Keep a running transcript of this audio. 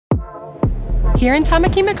Here in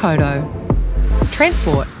Tamaki Makaurau,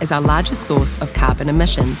 transport is our largest source of carbon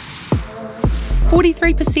emissions.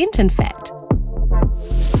 43% in fact.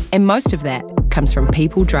 And most of that comes from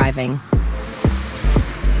people driving.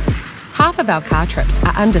 Half of our car trips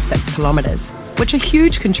are under 6 kilometres, which are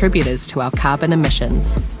huge contributors to our carbon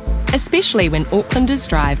emissions, especially when Aucklanders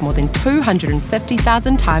drive more than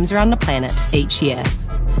 250,000 times around the planet each year.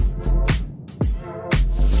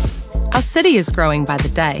 Our city is growing by the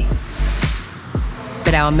day,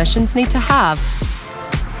 but our emissions need to halve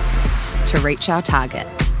to reach our target.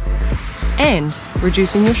 And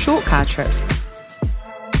reducing your short car trips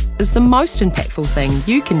is the most impactful thing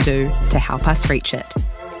you can do to help us reach it.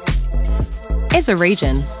 As a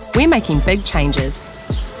region, we're making big changes,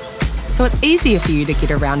 so it's easier for you to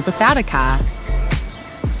get around without a car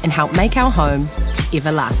and help make our home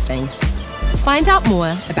everlasting. Find out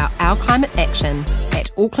more about our climate action at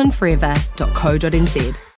aucklandforever.co.nz.